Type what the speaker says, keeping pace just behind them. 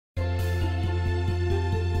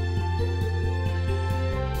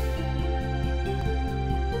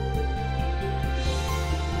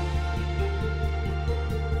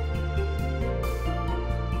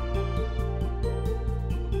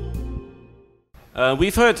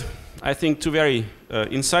We've heard, I think, two very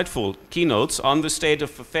insightful keynotes on the state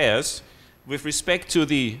of affairs with respect to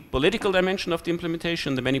the political dimension of the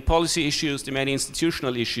implementation, the many policy issues, the many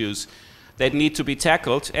institutional issues that need to be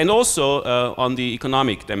tackled, and also on the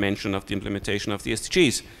economic dimension of the implementation of the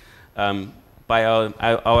SDGs by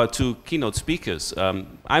our two keynote speakers.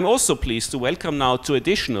 I'm also pleased to welcome now two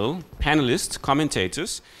additional panelists,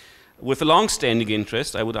 commentators, with a long-standing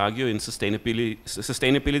interest, I would argue, in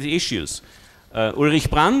sustainability issues. Ulrich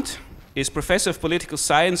Brandt is Professor of Political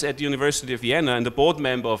Science at the University of Vienna and a board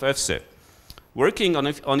member of ÖFSE. Working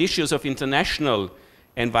on issues of international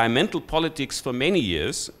environmental politics for many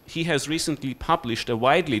years, he has recently published a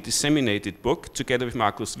widely disseminated book, together with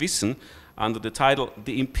Markus Wissen, under the title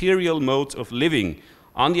The Imperial Mode of Living,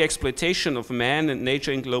 on the exploitation of man and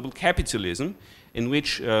nature in global capitalism, in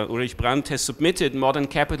which Ulrich Brandt has submitted modern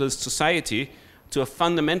capitalist society to a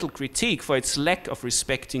fundamental critique for its lack of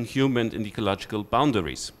respecting human and ecological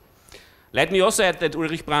boundaries. Let me also add that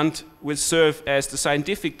Ulrich Brandt will serve as the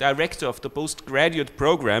scientific director of the postgraduate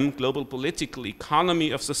program Global Political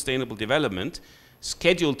Economy of Sustainable Development,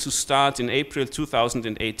 scheduled to start in April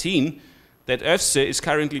 2018, that ÖFSE is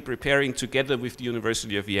currently preparing together with the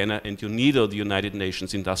University of Vienna and UNIDO, the United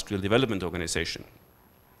Nations Industrial Development Organization.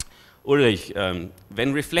 Ulrich,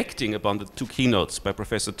 when reflecting upon the two keynotes by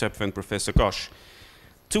Professor Töpfer and Professor Ghosh,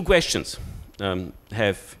 two questions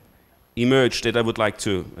have emerged that I would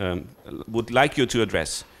like you to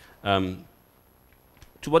address. To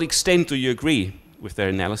what extent do you agree with their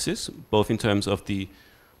analysis, both in terms of the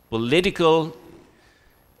political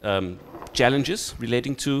challenges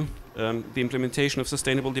relating to the implementation of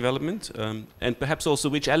sustainable development, and perhaps also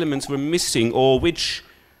which elements were missing or which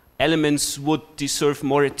elements would deserve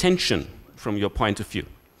more attention from your point of view?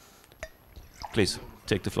 Please,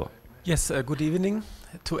 take the floor. Yes, good evening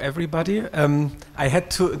to everybody. I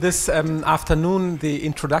had this afternoon the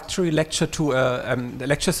introductory lecture to the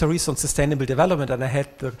lecture series on sustainable development, and I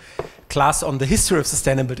had the class on the history of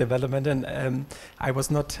sustainable development, and I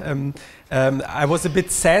was not. I was a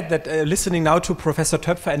bit sad that listening now to Professor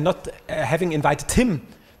Töpfer and not having invited him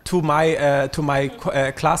to my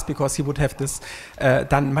class, because he would have this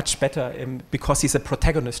done much better, because he's a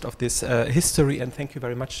protagonist of this history. And thank you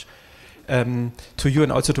very much to you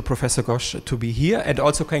and also to Professor Ghosh to be here, and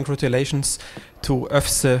also congratulations to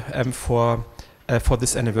ÖFSE for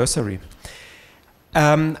this anniversary.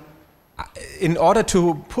 In order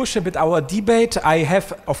to push a bit our debate, I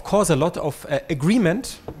have, of course, a lot of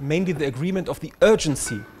agreement, mainly the agreement of the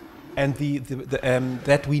urgency and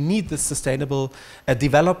that we need this sustainable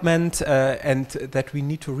development and that we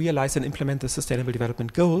need to realize and implement the sustainable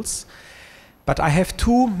development goals. But I have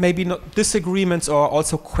two, maybe not disagreements or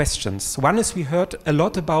also questions. One is, we heard a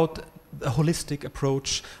lot about a holistic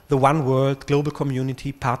approach, the one world, global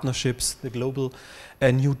community, partnerships, the global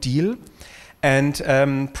New Deal. And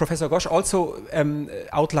Professor Ghosh also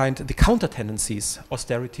outlined the counter tendencies,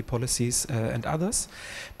 austerity policies and others.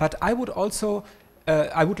 But I would also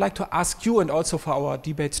I would like to ask you, and also for our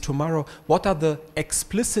debates tomorrow, what are the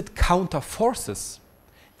explicit counter forces,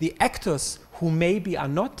 the actors who maybe are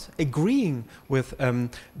not agreeing with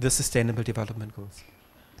the Sustainable Development Goals?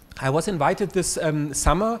 I was invited this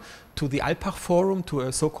summer to the Alpbach Forum, to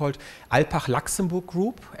a so-called Alpbach-Luxembourg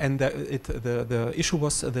group, and the issue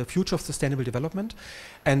was the future of sustainable development.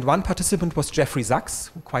 And one participant was Jeffrey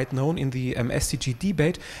Sachs, quite known in the SDG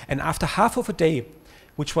debate, and after half of a day,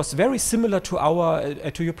 which was very similar to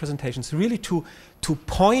your presentations, really to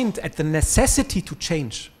point at the necessity to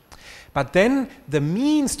change. But then the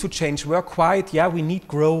means to change were quite, yeah, we need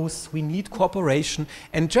growth, we need cooperation.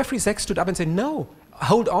 And Jeffrey Sachs stood up and said, no,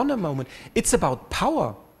 hold on a moment. It's about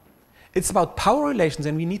power. It's about power relations,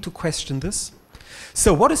 and we need to question this.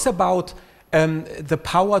 So what is about the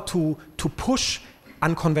power to push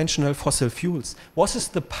unconventional fossil fuels? What is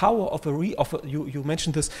the power of you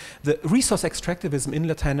mentioned this, the resource extractivism in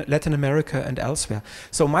Latin America and elsewhere?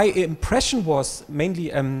 So my impression was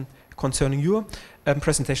mainly concerning your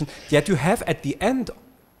presentation, that you have at the end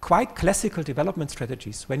quite classical development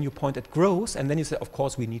strategies when you point at growth, and then you say, of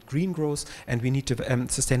course, we need green growth and we need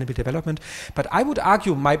sustainable development. But I would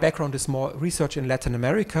argue, my background is more research in Latin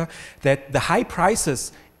America, that the high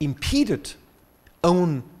prices impeded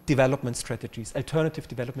own development strategies, alternative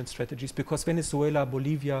development strategies, because Venezuela,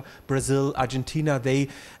 Bolivia, Brazil, Argentina, they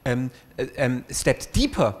stepped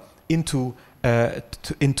deeper into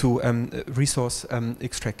resource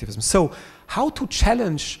extractivism. So how to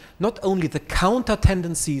challenge not only the counter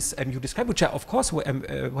tendencies you described, which are of course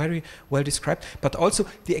very well described, but also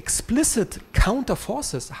the explicit counter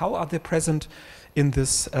forces. How are they present in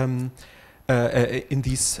this in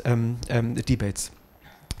these debates?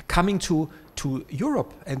 Coming to to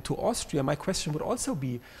Europe and to Austria, my question would also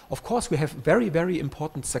be, of course, we have very, very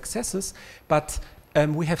important successes, but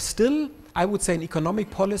we have still, I would say, an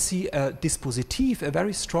economic policy dispositif, a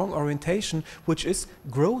very strong orientation, which is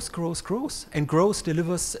growth, growth, growth. And growth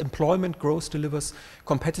delivers employment, growth delivers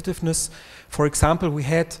competitiveness. For example, we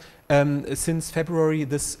had since February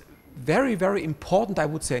this very, very important, I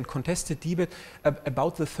would say, and contested debate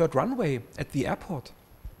about the third runway at the airport.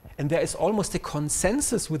 And there is almost a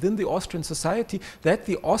consensus within the Austrian society that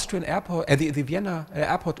the Austrian airport, the Vienna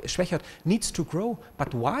airport, Schwechat, needs to grow.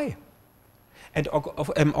 But why? And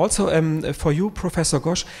also for you, Professor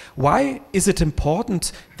Ghosh, why is it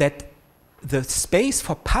important that the space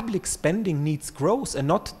for public spending needs growth and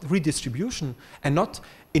not redistribution, and not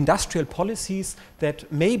industrial policies that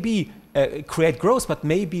maybe create growth, but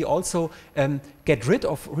maybe also get rid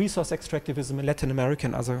of resource extractivism in Latin America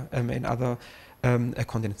and in other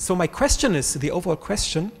continents? So my question is, the overall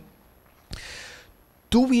question,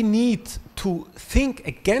 do we need to think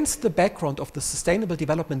against the background of the Sustainable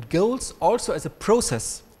Development Goals also as a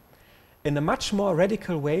process in a much more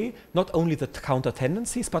radical way, not only the counter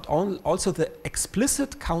tendencies, but also the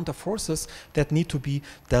explicit counter forces that need to be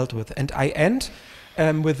dealt with? And I end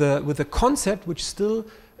with a concept which still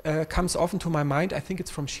comes often to my mind. I think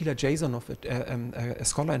it's from Sheila Jasonov, a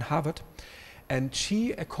scholar in Harvard. And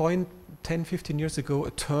she coined 10, 15 years ago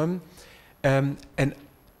a term, and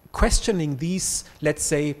questioning these, let's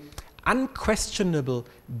say, unquestionable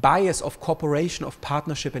bias of cooperation, of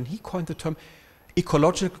partnership, and he coined the term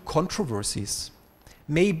ecological controversies.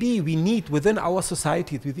 Maybe we need within our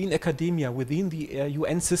society, within academia, within the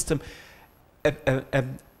UN system,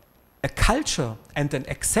 a culture and an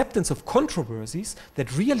acceptance of controversies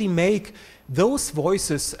that really make those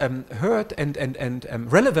voices heard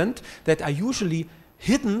and relevant, that are usually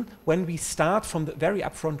hidden when we start from the very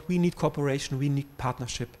upfront. We need cooperation, we need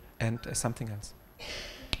partnership, and something else.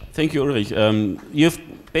 Thank you, Ulrich. You've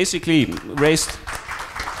basically raised,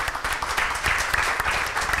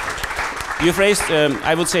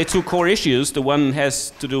 I would say, two core issues. The one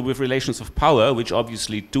has to do with relations of power, which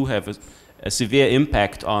obviously do have a severe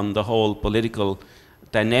impact on the whole political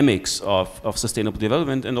dynamics of sustainable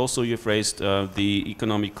development, and also you've raised the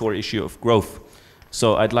economic core issue of growth.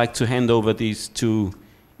 So I'd like to hand over these two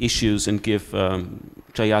issues and give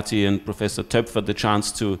Jayati and Professor Töpfer the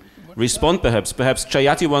chance to respond, perhaps. Perhaps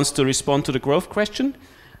Jayati wants to respond to the growth question?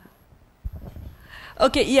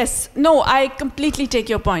 Okay, yes. No, I completely take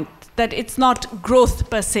your point, that it's not growth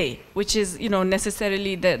per se, which is,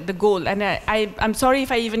 necessarily the goal. And I'm sorry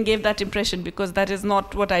if I even gave that impression, because that is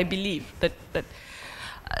not what I believe.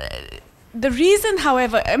 The reason,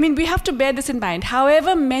 however, we have to bear this in mind.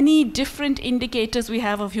 However many different indicators we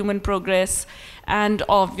have of human progress and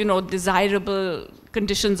of, desirable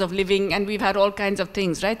conditions of living, and we've had all kinds of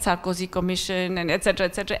things, right? Sarkozy Commission and et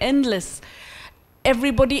cetera, endless.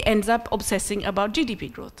 Everybody ends up obsessing about GDP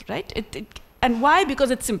growth, right? And why?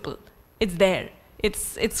 Because it's simple. It's there.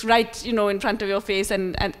 It's right, in front of your face.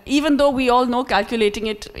 And even though we all know calculating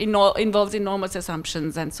it involves enormous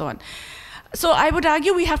assumptions and so on. So I would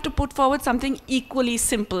argue we have to put forward something equally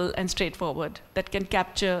simple and straightforward that can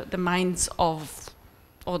capture the minds of,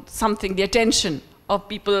 or something, the attention of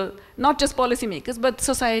people, not just policymakers, but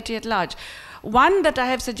society at large. One that I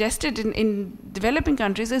have suggested in developing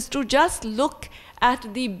countries is to just look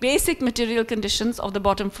at the basic material conditions of the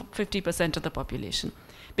bottom 50% of the population.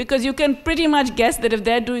 Because you can pretty much guess that if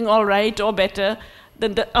they're doing all right or better,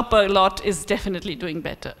 then the upper lot is definitely doing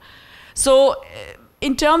better. So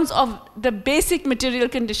in terms of the basic material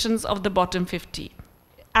conditions of the bottom 50,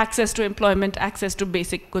 access to employment, access to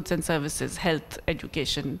basic goods and services, health,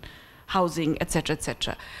 education, housing, etc.,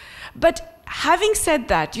 etc. But having said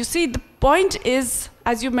that, you see, the point is,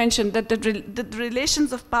 as you mentioned, that the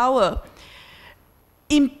relations of power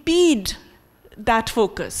impede that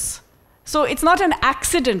focus. So it's not an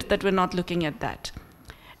accident that we're not looking at that.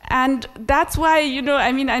 And that's why,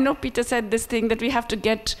 I know Peter said this thing that we have to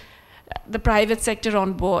get the private sector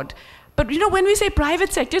on board. But when we say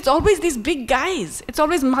private sector, it's always these big guys. It's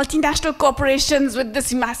always multinational corporations with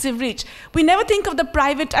this massive reach. We never think of the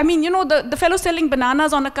private, the fellow selling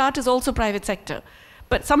bananas on a cart is also private sector.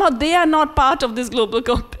 But somehow they are not part of this global,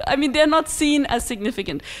 they're not seen as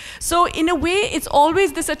significant. So in a way, it's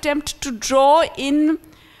always this attempt to draw in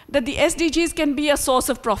that the SDGs can be a source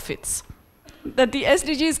of profits. That the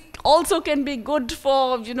SDGs also can be good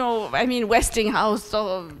for, Westinghouse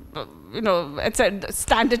or, etc.,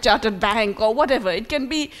 Standard Chartered Bank or whatever. It can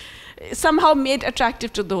be somehow made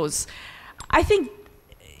attractive to those. I think,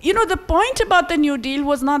 the point about the New Deal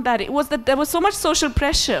was not that. It was that there was so much social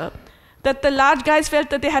pressure that the large guys felt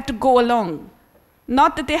that they had to go along.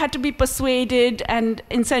 Not that they had to be persuaded and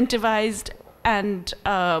incentivized and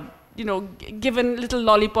given little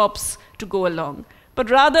lollipops to go along, but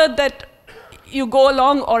rather that you go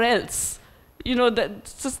along or else. In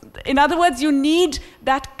other words, you need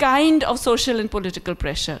that kind of social and political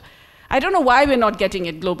pressure. I don't know why we're not getting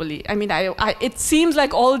it globally. I mean, it seems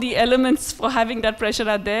like all the elements for having that pressure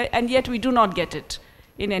are there, and yet we do not get it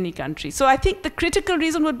in any country. So I think the critical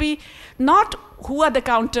reason would be not who are the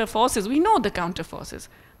counter forces. We know the counter forces,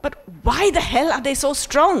 but why the hell are they so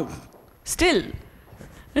strong still?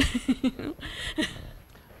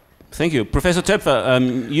 Thank you. Professor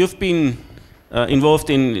Töpfer, you've been involved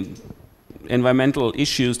in environmental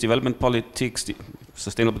issues, development politics,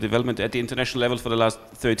 sustainable development at the international level for the last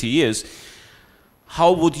 30 years.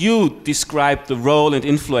 How would you describe the role and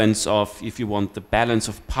influence of, if you want, the balance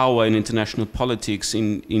of power in international politics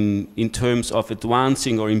in terms of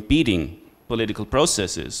advancing or impeding political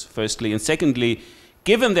processes, firstly? And secondly,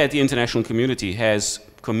 given that the international community has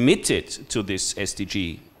committed to this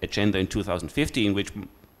SDG agenda in 2015, which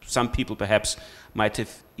some people perhaps might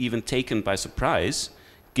have even taken by surprise,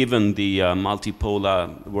 given the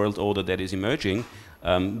multipolar world order that is emerging,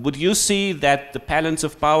 would you see that the balance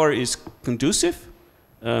of power is conducive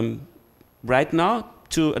right now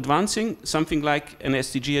to advancing something like an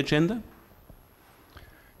SDG agenda?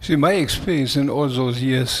 See, my experience in all those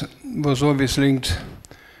years was always linked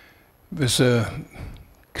with a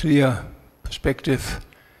clear perspective.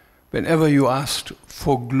 Whenever you asked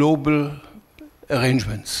for global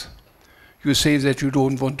arrangements, you say that you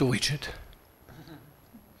don't want to reach it.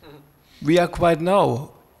 We are quite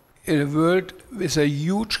now in a world with a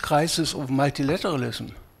huge crisis of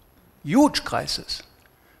multilateralism. Huge crisis.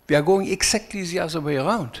 We are going exactly the other way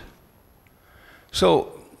around.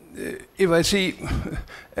 So, if I see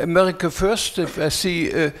America first, if I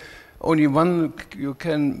see only one, you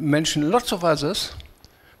can mention lots of others.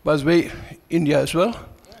 By the way, India as well.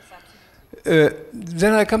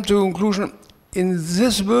 Then I come to the conclusion, in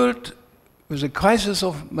this world, with the crisis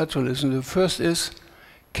of materialism, the first is,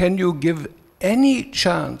 can you give any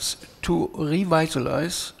chance to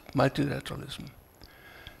revitalize multilateralism?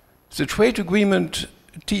 The trade agreement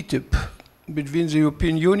TTIP between the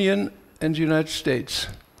European Union and the United States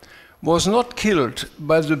was not killed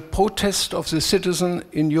by the protest of the citizen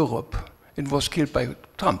in Europe. It was killed by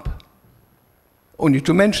Trump. Only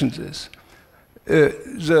to mention this.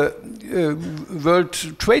 The World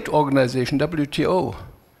Trade Organization, WTO,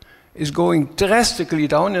 is going drastically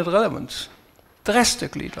down in relevance.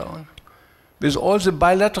 Drastically down. With all the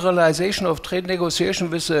bilateralization of trade negotiation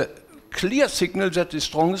with a clear signal that the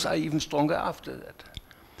strongest are even stronger after that.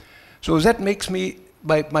 So that makes me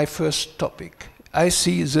my first topic. I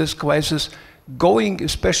see this crisis going,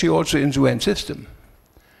 especially also in the UN system.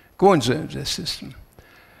 Going in the system.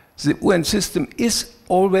 The UN system is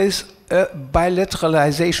always a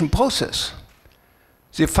bilateralization process.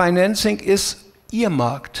 The financing is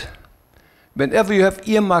earmarked. Whenever you have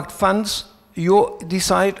earmarked funds, you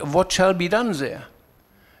decide what shall be done there.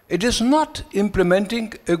 It is not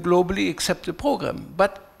implementing a globally accepted program,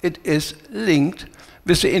 but it is linked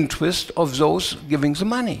with the interest of those giving the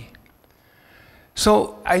money.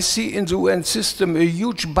 So I see in the UN system a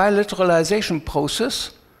huge bilateralization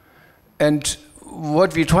process, and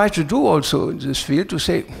what we try to do also in this field to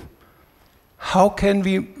say, how can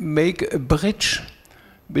we make a bridge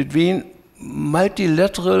between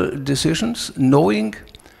multilateral decisions, knowing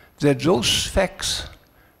that those facts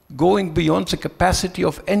going beyond the capacity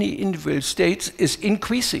of any individual states is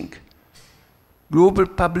increasing. Global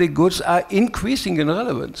public goods are increasing in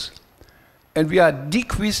relevance, and we are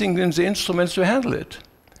decreasing in the instruments to handle it.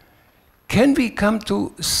 Can we come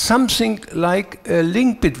to something like a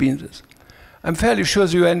link between this? I'm fairly sure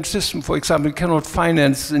the UN system, for example, cannot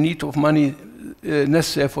finance the need of money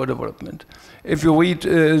necessary for development. If you read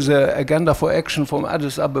the Agenda for Action from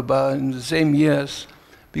Addis Ababa in the same years,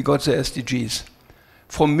 we got the SDGs.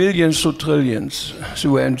 From millions to trillions, the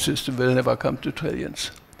UN system will never come to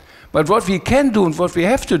trillions. But what we can do and what we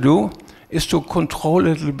have to do is to control a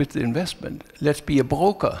little bit the investment. Let's be a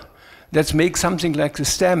broker. Let's make something like the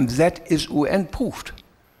STEM that is UN-proofed.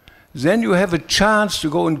 Then you have a chance to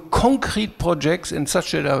go in concrete projects in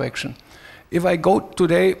such a direction. If I go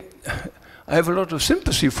today, I have a lot of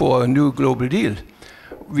sympathy for a new global deal.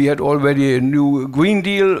 We had already a new Green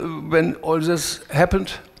Deal when all this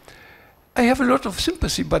happened. I have a lot of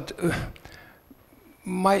sympathy, but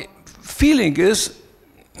my feeling is,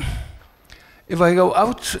 if I go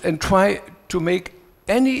out and try to make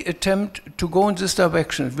any attempt to go in this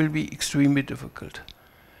direction, it will be extremely difficult.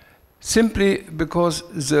 Simply because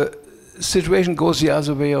the situation goes the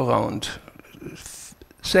other way around.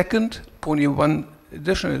 Second, only one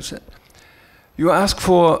additional. You ask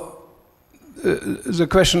for the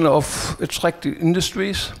question of attractive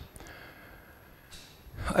industries.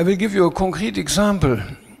 I will give you a concrete example.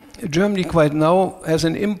 Germany quite now has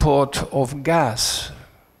an import of gas,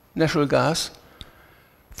 natural gas,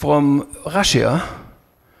 from Russia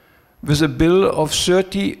with a bill of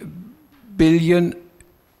 30 billion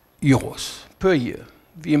euros per year.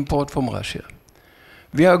 We import from Russia.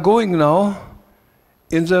 We are going now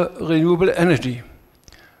in the renewable energy.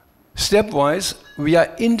 Stepwise, we are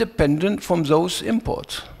independent from those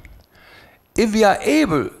imports. If we are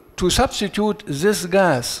able to substitute this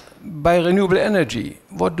gas by renewable energy,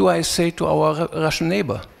 what do I say to our Russian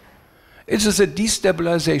neighbor? It is a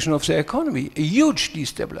destabilization of the economy, a huge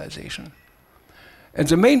destabilization. And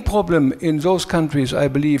the main problem in those countries, I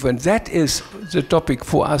believe, and that is the topic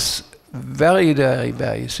for us very, very,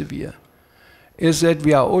 very severe, is that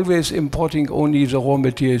we are always importing only the raw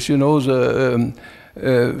materials, you know, the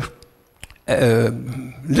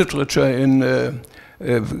literature in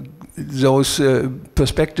those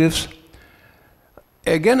perspectives.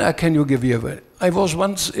 Again, can you give you I was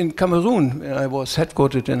once in Cameroon, when I was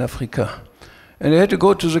headquartered in Africa, and I had to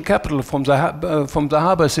go to the capital from the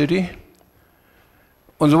harbor city.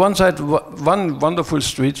 On the one side, one wonderful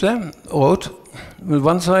street there, road. On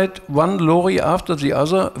one side, one lorry after the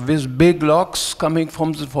other with big logs coming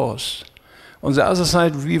from the forest. On the other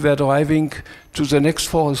side, we were driving to the next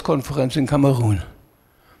forest conference in Cameroon.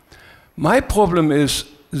 My problem is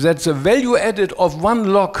that the value added of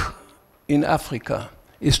one log in Africa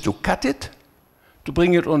is to cut it, to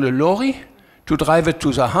bring it on a lorry, to drive it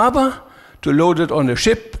to the harbor, to load it on a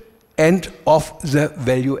ship, and of the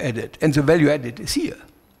value added. And the value added is here.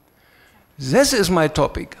 This is my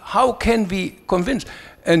topic. How can we convince?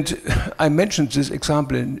 And I mentioned this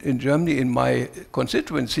example in Germany, in my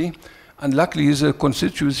constituency. Unluckily, it's a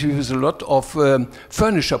constituency with a lot of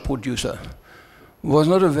furniture producer. It was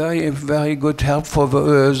not a very, very good help for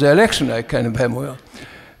the election, I can remember.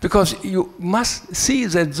 Because you must see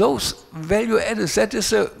that those value addeds, that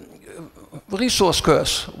is a resource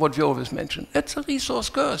curse, what we always mention. That's a resource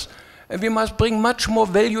curse. And we must bring much more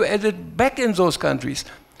value added back in those countries.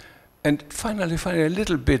 And finally, a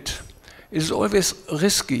little bit, it is always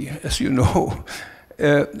risky, as you know,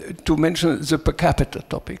 to mention the per capita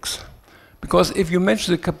topics. Because if you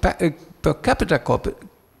mention the per capita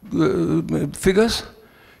figures,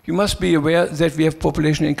 you must be aware that we have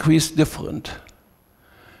population increase different.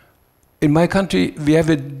 In my country, we have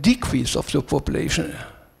a decrease of the population.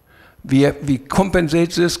 We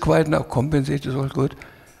compensate this quite now, compensate is all good,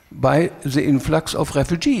 by the influx of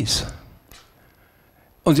refugees.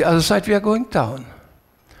 On the other side, we are going down.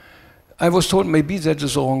 I was told, maybe that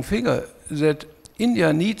is the wrong figure, that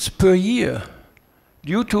India needs per year,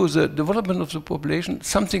 due to the development of the population,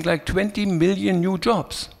 something like 20 million new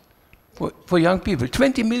jobs for young people.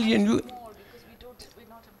 20 million new...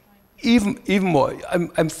 Even more,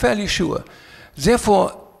 I'm fairly sure.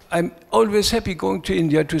 Therefore, I'm always happy going to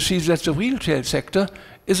India to see that the retail sector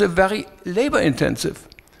is a very labor intensive.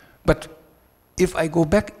 But if I go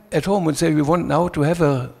back at home and say we want now to have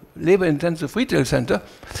a labor intensive retail center,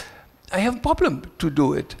 I have a problem to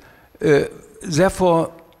do it.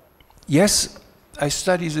 Therefore, yes, I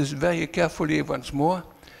study this very carefully once more.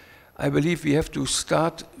 I believe we have to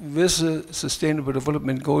start with the Sustainable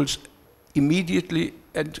Development Goals immediately,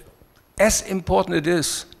 and as important it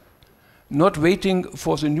is, not waiting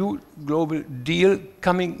for the new global deal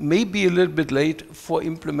coming maybe a little bit late for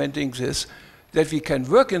implementing this, that we can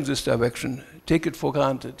work in this direction, take it for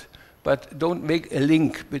granted, but don't make a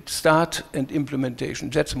link with start and implementation.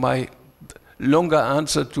 That's my longer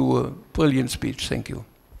answer to a brilliant speech. Thank you.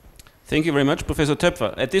 Thank you very much, Professor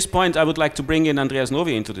Töpfer. At this point, I would like to bring in Andreas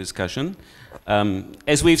Novy into the discussion.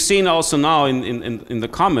 As we've seen also now in the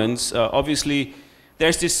comments, obviously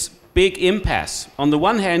there's this big impasse. On the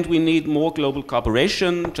one hand, we need more global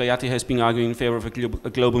cooperation. Jayati has been arguing in favor of a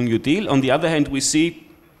global New Deal. On the other hand, we see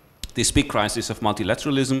this big crisis of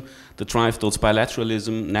multilateralism, the drive towards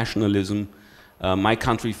bilateralism, nationalism, my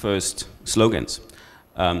country first slogans.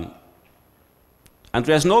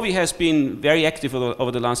 Andreas Novy has been very active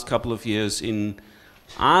over the last couple of years in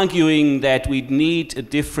arguing that we need a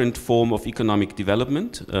different form of economic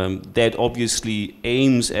development that obviously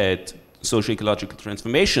aims at socio-ecological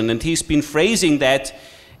transformation. And he's been phrasing that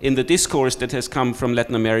in the discourse that has come from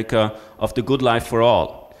Latin America of the good life for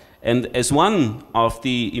all. And as one of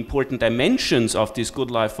the important dimensions of this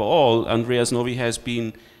good life for all, Andreas Novy has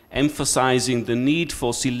been emphasizing the need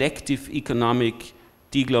for selective economic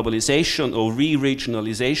deglobalization or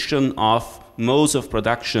re-regionalization of modes of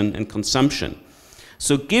production and consumption.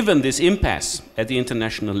 So given this impasse at the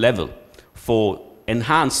international level for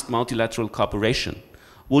enhanced multilateral cooperation.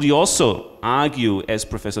 Would you also argue, as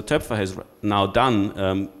Professor Töpfer has now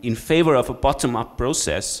done, in favor of a bottom-up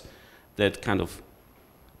process that kind of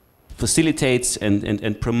facilitates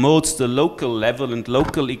and promotes the local level and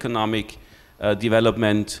local economic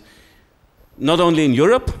development, not only in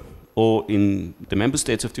Europe or in the member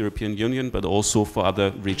states of the European Union, but also for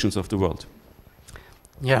other regions of the world?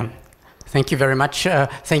 Yeah, thank you very much.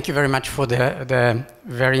 Thank you very much for the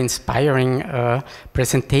very inspiring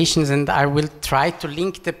presentations, and I will try to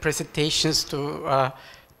link the presentations to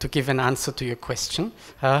give an answer to your question,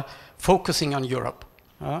 focusing on Europe.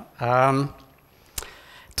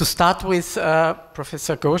 To start with,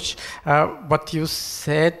 Professor Ghosh, what you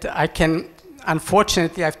said,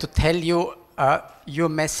 unfortunately, I have to tell you, your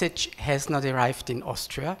message has not arrived in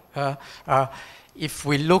Austria. If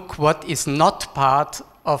we look what is not part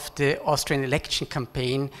of the Austrian election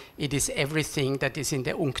campaign, it is everything that is in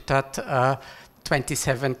the UNCTAD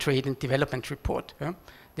 27 Trade and Development Report.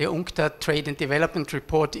 The UNCTAD Trade and Development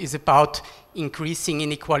Report is about increasing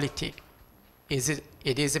inequality.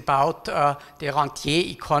 It is about the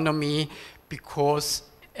rentier economy, because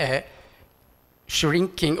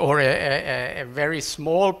shrinking or a very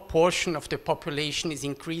small portion of the population is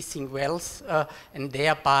increasing wealth and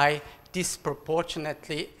thereby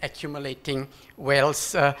disproportionately accumulating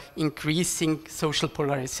wealth, increasing social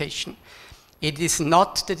polarization. It is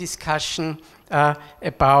not the discussion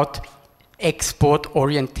about export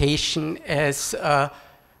orientation as a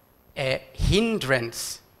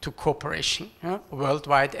hindrance to cooperation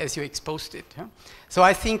worldwide, as you exposed it. So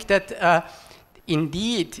I think that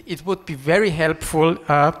indeed it would be very helpful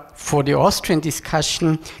for the Austrian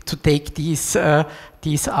discussion to take these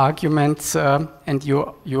arguments and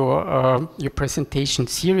your presentation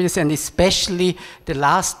serious, and especially the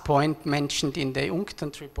last point mentioned in the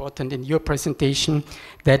UNCTAD report and in your presentation,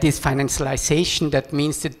 that is financialization. That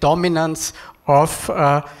means the dominance of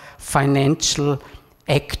financial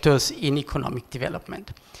actors in economic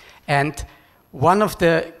development. And one of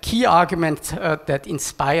the key arguments that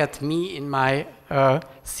inspired me in my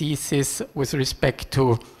thesis with respect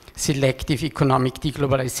to selective economic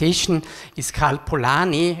deglobalization is Karl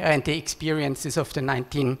Polanyi and the experiences of the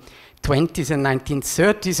 1920s and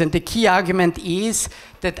 1930s. And the key argument is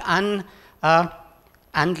that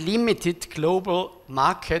unlimited global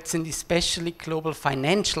markets, and especially global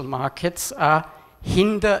financial markets,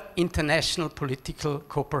 hinder international political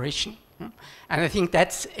cooperation. And I think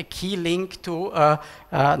that's a key link to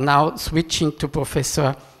now switching to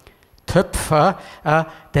Professor Töpfer.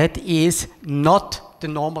 That is not the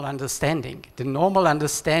normal understanding. The normal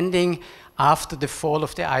understanding after the fall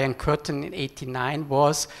of the Iron Curtain in '89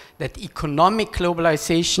 was that economic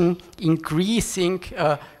globalization, increasing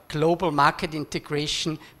global market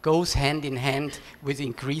integration, goes hand in hand with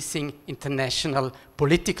increasing international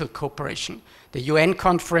political cooperation. The UN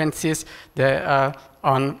conferences,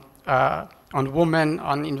 on women,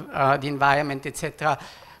 on the environment, etc.,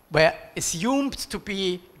 were assumed to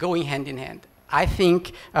be going hand in hand. I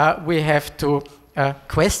think we have to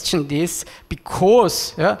question this,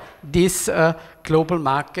 because these global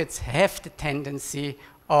markets have the tendency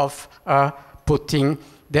of putting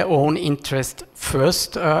their own interest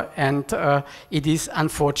first, and it is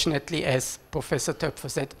unfortunately, as Professor Töpfer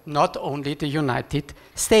said, not only the United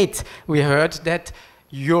States. We heard that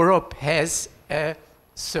Europe has a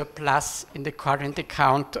surplus in the current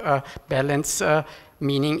account balance,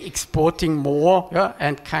 meaning exporting more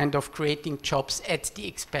and kind of creating jobs at the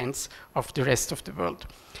expense of the rest of the world.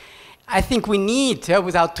 I think we need,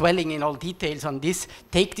 without dwelling in all details on this,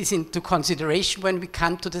 take this into consideration when we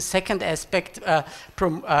come to the second aspect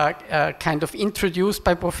kind of introduced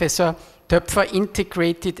by Professor Töpfer,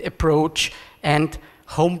 integrated approach and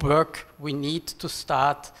homework we need to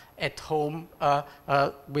start at home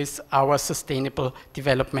with our sustainable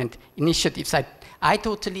development initiatives. I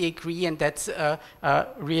totally agree, and that's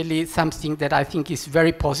really something that I think is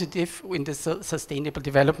very positive in the sustainable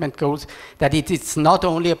development goals, that it is not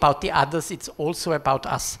only about the others, it's also about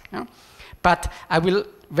us. But I will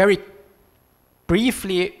very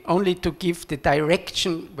briefly, only to give the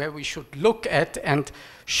direction where we should look at and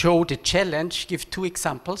show the challenge, give two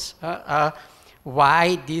examples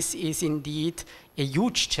why this is indeed a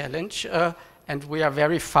huge challenge, and we are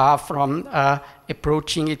very far from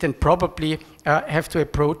approaching it, and probably have to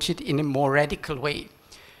approach it in a more radical way.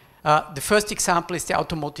 The first example is the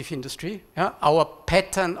automotive industry, our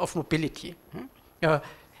pattern of mobility.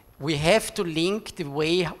 We have to link the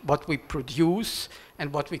way what we produce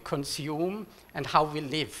and what we consume and how we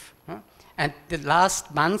live. And the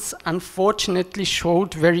last months, unfortunately,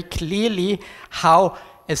 showed very clearly how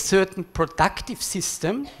a certain productive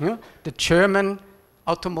system, the German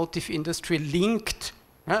automotive industry linked,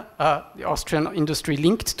 the Austrian industry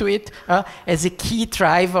linked to it, as a key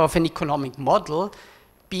driver of an economic model,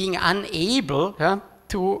 being unable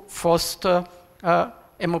to foster a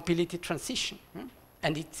mobility transition.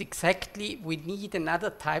 And it's exactly, we need another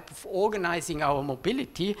type of organizing our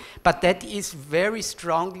mobility, but that is very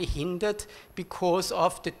strongly hindered because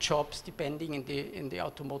of the jobs depending in the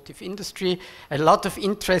automotive industry. A lot of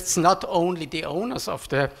interests, not only the owners of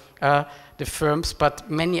the firms, but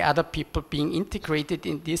many other people being integrated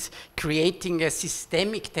in this, creating a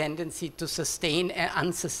systemic tendency to sustain an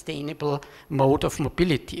unsustainable mode of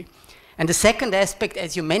mobility. And the second aspect,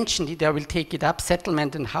 as you mentioned it, I will take it up,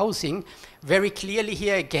 settlement and housing. Very clearly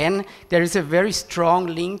here again, there is a very strong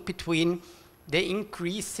link between the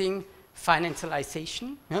increasing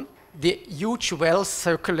financialization, the huge wealth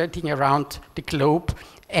circulating around the globe,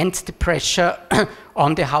 and the pressure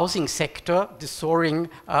on the housing sector, the soaring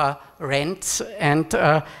rents and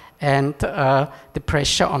the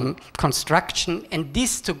pressure on construction. And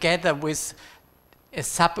this together with a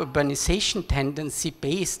suburbanization tendency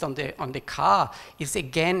based on the car is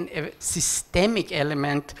again a systemic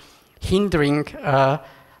element hindering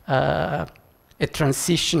a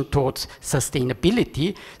transition towards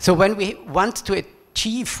sustainability. So when we want to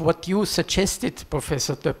achieve what you suggested,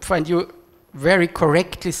 Professor Töpfer, and you very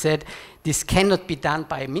correctly said this cannot be done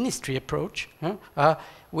by a ministry approach,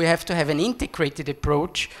 we have to have an integrated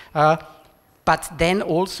approach, but then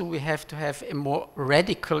also we have to have a more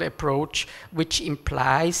radical approach, which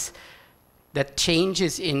implies that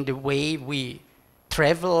changes in the way we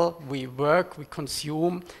travel, we work, we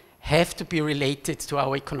consume, have to be related to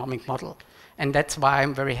our economic model. And that's why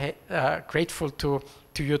I'm very grateful to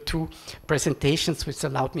your two presentations, which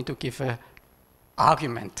allowed me to give an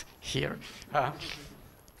argument here.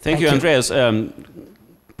 Thank you, Andreas.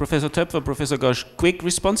 Professor Töpfer, Professor Ghosh, quick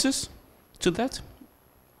responses to that?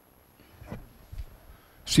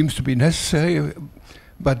 Seems to be necessary,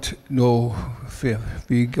 but no fear.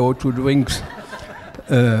 We go to drinks.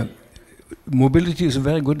 Mobility is a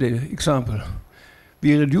very good example.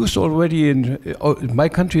 We reduced already in my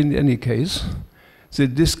country, in any case, the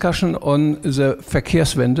discussion on the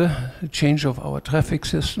Verkehrswende, the change of our traffic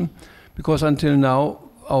system, because until now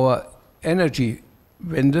our energy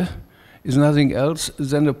Wende is nothing else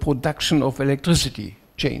than a production of electricity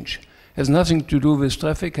change. Has nothing to do with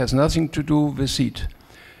traffic, has nothing to do with heat.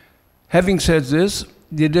 Having said this,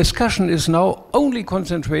 the discussion is now only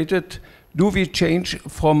concentrated, do we change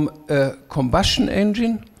from a combustion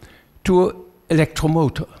engine to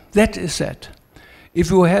electromotor? That is that. If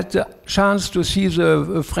you had the chance to see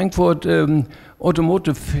the Frankfurt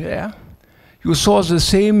Automotive Fair, you saw the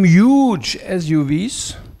same huge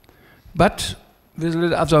SUVs, but with a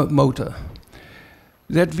little other motor.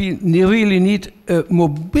 That we really need a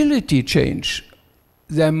mobility change.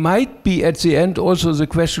 There might be at the end also the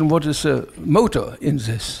question, what is the motor in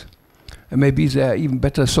this? And maybe there are even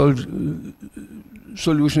better solutions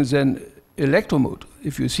than electromotor.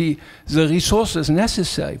 If you see the resources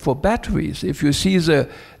necessary for batteries, if you see the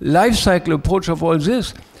life cycle approach of all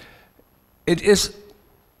this, it is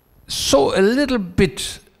so a little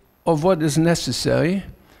bit of what is necessary,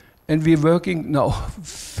 and we're working now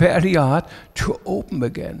fairly hard to open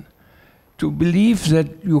again, to believe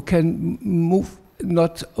that you can move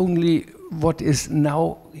not only what is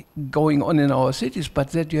now going on in our cities,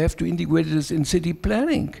 but that you have to integrate this in city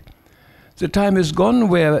planning. The time is gone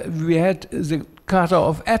where we had the Charter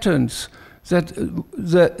of Athens, that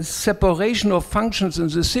the separation of functions in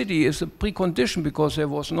the city is a precondition because there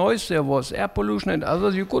was noise, there was air pollution and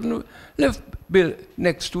others. You couldn't live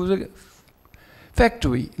next to the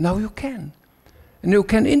factory. Now you can. And you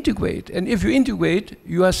can integrate. And if you integrate,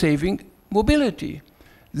 you are saving mobility.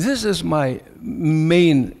 This is my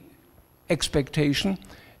main expectation.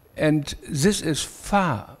 And this is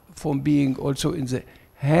far from being also in the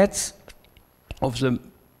heads of the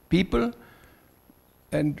people.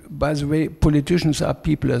 And by the way, politicians are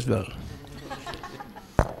people as well.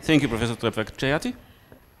 Thank you, Professor Töpfer. Jayati,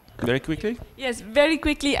 very quickly. Yes, very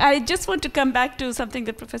quickly. I just want to come back to something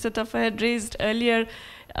that Professor Töpfer had raised earlier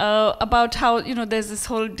about how there's this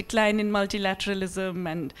whole decline in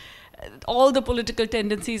multilateralism, and all the political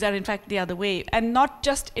tendencies are in fact the other way, and not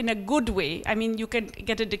just in a good way. I mean, you can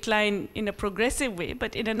get a decline in a progressive way,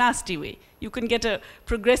 but in a nasty way. You can get a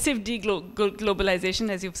progressive deglobalization,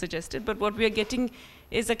 as you've suggested, but what we are getting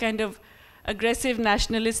is a kind of aggressive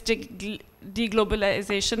nationalistic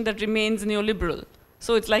deglobalization that remains neoliberal.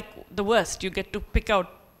 So it's like the worst. You get to pick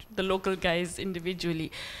out the local guys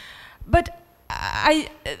individually. But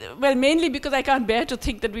well, mainly because I can't bear to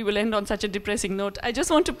think that we will end on such a depressing note, I just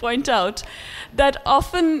want to point out that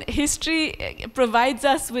often history provides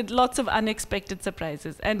us with lots of unexpected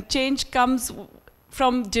surprises, and change comes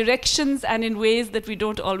from directions and in ways that we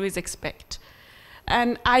don't always expect.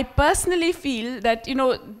 And I personally feel that, you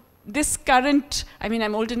know, this current, I mean,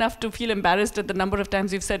 I'm old enough to feel embarrassed at the number of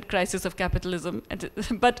times we've said crisis of capitalism,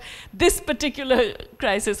 but this particular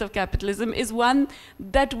crisis of capitalism is one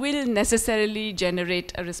that will necessarily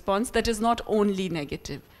generate a response that is not only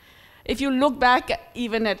negative. If you look back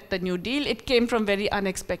even at the New Deal, it came from very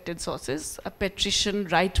unexpected sources. A patrician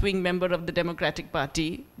right-wing member of the Democratic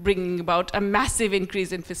Party bringing about a massive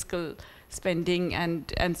increase in fiscal spending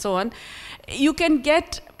and so on. You can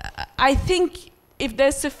get, I think, if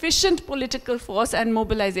there's sufficient political force and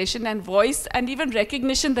mobilization and voice and even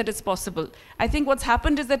recognition that it's possible. I think what's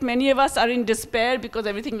happened is that many of us are in despair because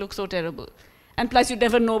everything looks so terrible. And plus you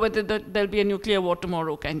never know whether there'll be a nuclear war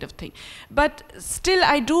tomorrow kind of thing. But still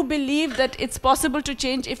I do believe that it's possible to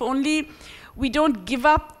change if only we don't give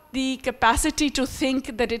up the capacity to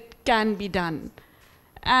think that it can be done.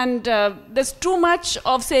 And there's too much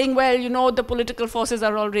of saying, well, you know, the political forces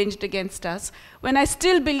are all ranged against us, when I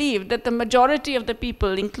still believe that the majority of the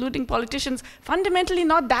people, including politicians, fundamentally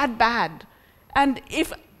not that bad. And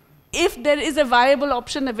if there is a viable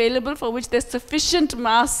option available for which there's sufficient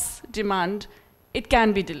mass demand, it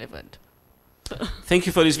can be delivered. Thank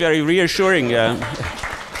you for this very reassuring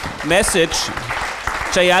message.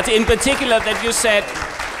 Jayati, in particular that you said,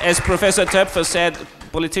 as Professor Töpfer said,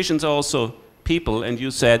 politicians are also people, and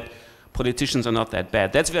you said politicians are not that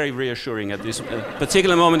bad. That's very reassuring at this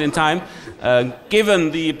particular moment in time,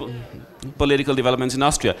 given the political developments in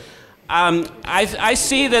Austria. I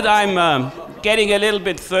see that I'm getting a little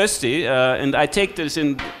bit thirsty, and I take this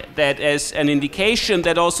that as an indication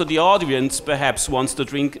that also the audience perhaps wants to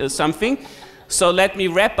drink something. So let me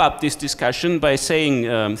wrap up this discussion by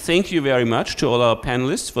saying thank you very much to all our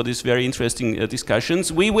panelists for these very interesting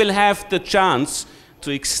discussions. We will have the chance to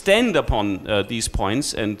extend upon these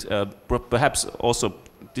points and perhaps also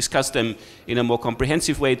discuss them in a more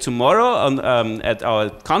comprehensive way tomorrow at our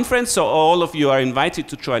conference. So all of you are invited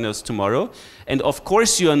to join us tomorrow. And of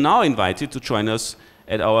course you are now invited to join us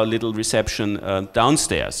at our little reception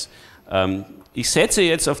downstairs. Ich setze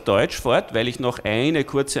jetzt auf Deutsch fort, weil ich noch eine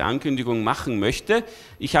kurze Ankündigung machen möchte.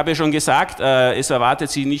 Ich habe ja schon gesagt, es erwartet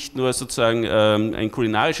Sie nicht nur sozusagen ein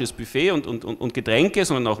kulinarisches Buffet und Getränke,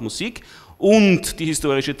 sondern auch Musik und die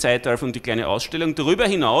historische Zeittafel und die kleine Ausstellung. Darüber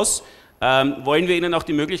hinaus wollen wir Ihnen auch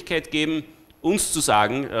die Möglichkeit geben, uns zu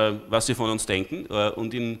sagen, was Sie von uns denken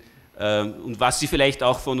und was Sie vielleicht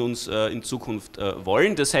auch von uns in Zukunft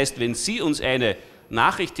wollen. Das heißt, wenn Sie uns eine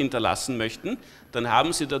Nachricht hinterlassen möchten, dann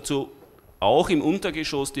haben Sie dazu auch im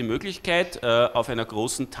Untergeschoss die Möglichkeit, auf einer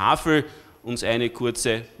großen Tafel uns eine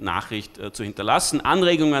kurze Nachricht zu hinterlassen,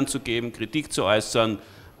 Anregungen zu geben, Kritik zu äußern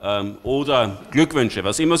oder Glückwünsche,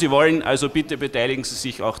 was immer Sie wollen. Also bitte beteiligen Sie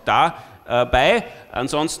sich auch dabei.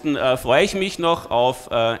 Ansonsten freue ich mich noch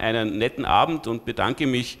auf einen netten Abend und bedanke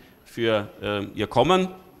mich für Ihr Kommen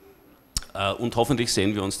und hoffentlich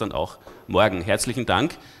sehen wir uns dann auch morgen. Herzlichen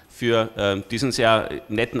Dank für diesen sehr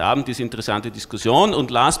netten Abend, diese interessante Diskussion und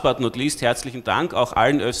last but not least herzlichen Dank auch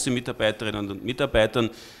allen ÖFSE-Mitarbeiterinnen und Mitarbeitern,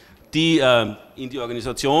 die in die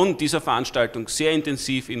Organisation dieser Veranstaltung sehr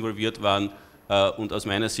intensiv involviert waren und aus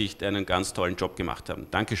meiner Sicht einen ganz tollen Job gemacht haben.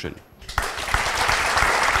 Dankeschön.